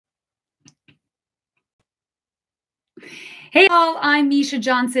Hey all, I'm Meisha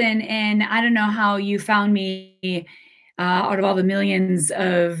Johnson, and I don't know how you found me out of all the millions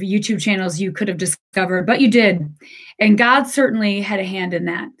of YouTube channels you could have discovered, but you did. And God certainly had a hand in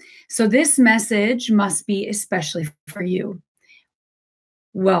that. So this message must be especially for you.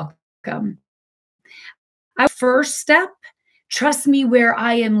 Welcome. Our first step, trust me where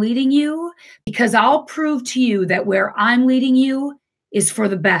I am leading you, because I'll prove to you that where I'm leading you is for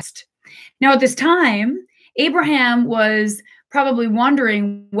the best. Now, at this time, Abraham was probably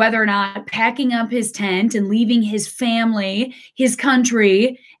wondering whether or not packing up his tent and leaving his family, his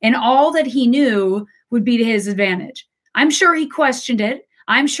country, and all that he knew would be to his advantage. I'm sure he questioned it.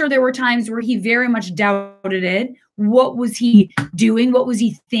 I'm sure there were times where he very much doubted it. What was he doing? What was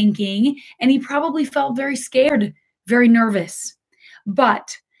he thinking? And he probably felt very scared, very nervous.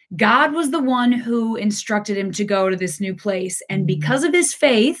 But God was the one who instructed him to go to this new place. And because of his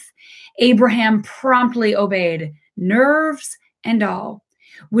faith, Abraham promptly obeyed, nerves and all.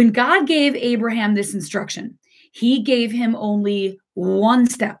 When God gave Abraham this instruction, he gave him only one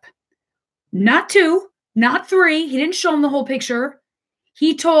step, not two, not three. He didn't show him the whole picture.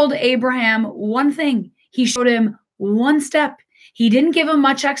 He told Abraham one thing. He showed him one step. He didn't give him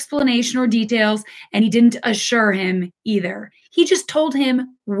much explanation or details, and he didn't assure him either. He just told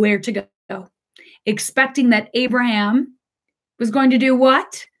him where to go, expecting that Abraham was going to do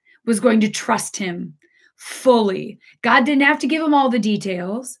what? Was going to trust him fully. God didn't have to give him all the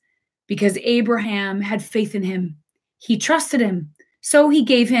details because Abraham had faith in him. He trusted him. So he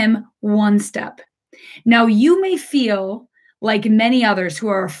gave him one step. Now, you may feel like many others who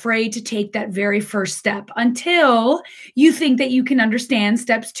are afraid to take that very first step until you think that you can understand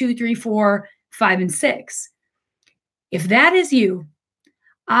steps 2, 3, 4, 5, and 6. If that is you,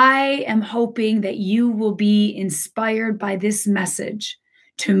 I am hoping that you will be inspired by this message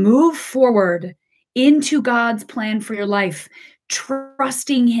to move forward into God's plan for your life,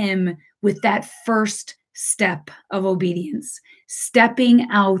 trusting Him with that first step of obedience, stepping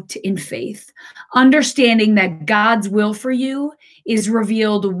out in faith, understanding that God's will for you is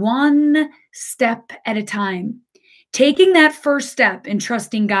revealed one step at a time. Taking that first step and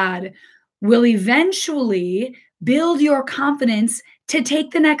trusting God will eventually build your confidence to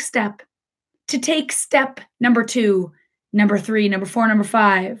take the next step, to take step number 2, number 3, number 4, number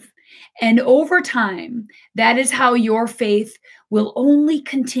 5. And over time, that is how your faith will only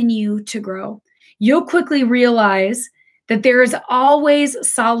continue to grow. You'll quickly realize that there is always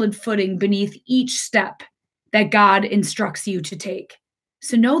solid footing beneath each step that God instructs you to take.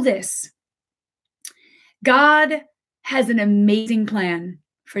 So know this: God has an amazing plan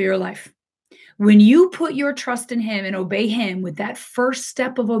for your life. When you put your trust in Him and obey Him with that first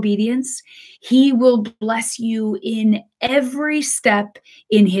step of obedience, He will bless you in every step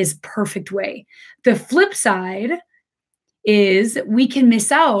in His perfect way. The flip side is we can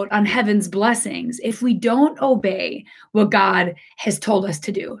miss out on heaven's blessings if we don't obey what God has told us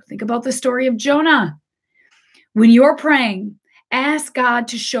to do. Think about the story of Jonah. When you're praying, ask God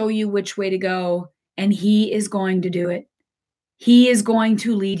to show you which way to go, and He is going to do it. He is going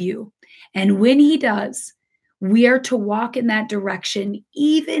to lead you. And when He does, we are to walk in that direction,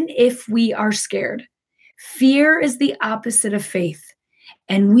 even if we are scared. Fear is the opposite of faith,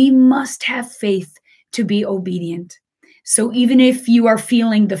 and we must have faith to be obedient. So even if you are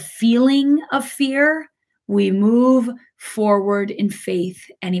feeling the feeling of fear, we move forward in faith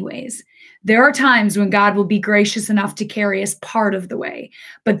anyways. There are times when God will be gracious enough to carry us part of the way,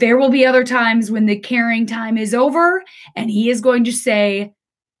 but there will be other times when the carrying time is over and He is going to say,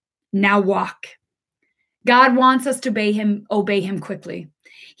 now walk. God wants us to obey him quickly.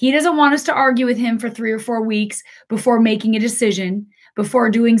 He doesn't want us to argue with Him for 3 or 4 weeks before making a decision, before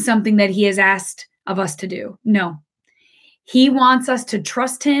doing something that He has asked of us to do. No. He wants us to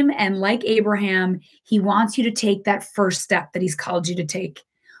trust Him, and like Abraham, He wants you to take that first step that He's called you to take.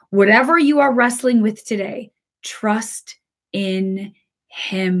 Whatever you are wrestling with today, trust in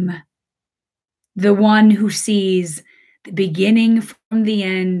Him, the one who sees the beginning from the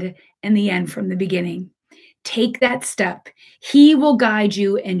end and the end from the beginning. Take that step. He will guide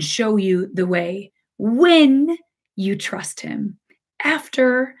you and show you the way when you trust Him,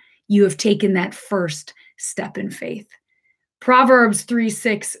 after you have taken that first step in faith. Proverbs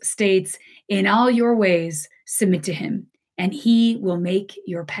 3:6 states, "In all your ways submit to Him, and He will make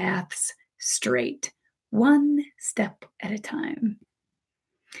your paths straight, one step at a time."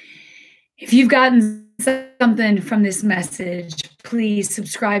 If you've gotten something from this message, please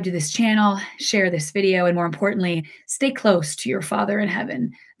subscribe to this channel, share this video, and more importantly, stay close to your Father in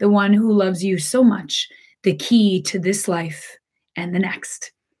heaven, the one who loves you so much, the key to this life and the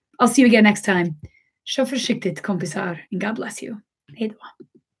next. I'll see you again next time. Kör försiktigt kompisar. God bless you. Hej då.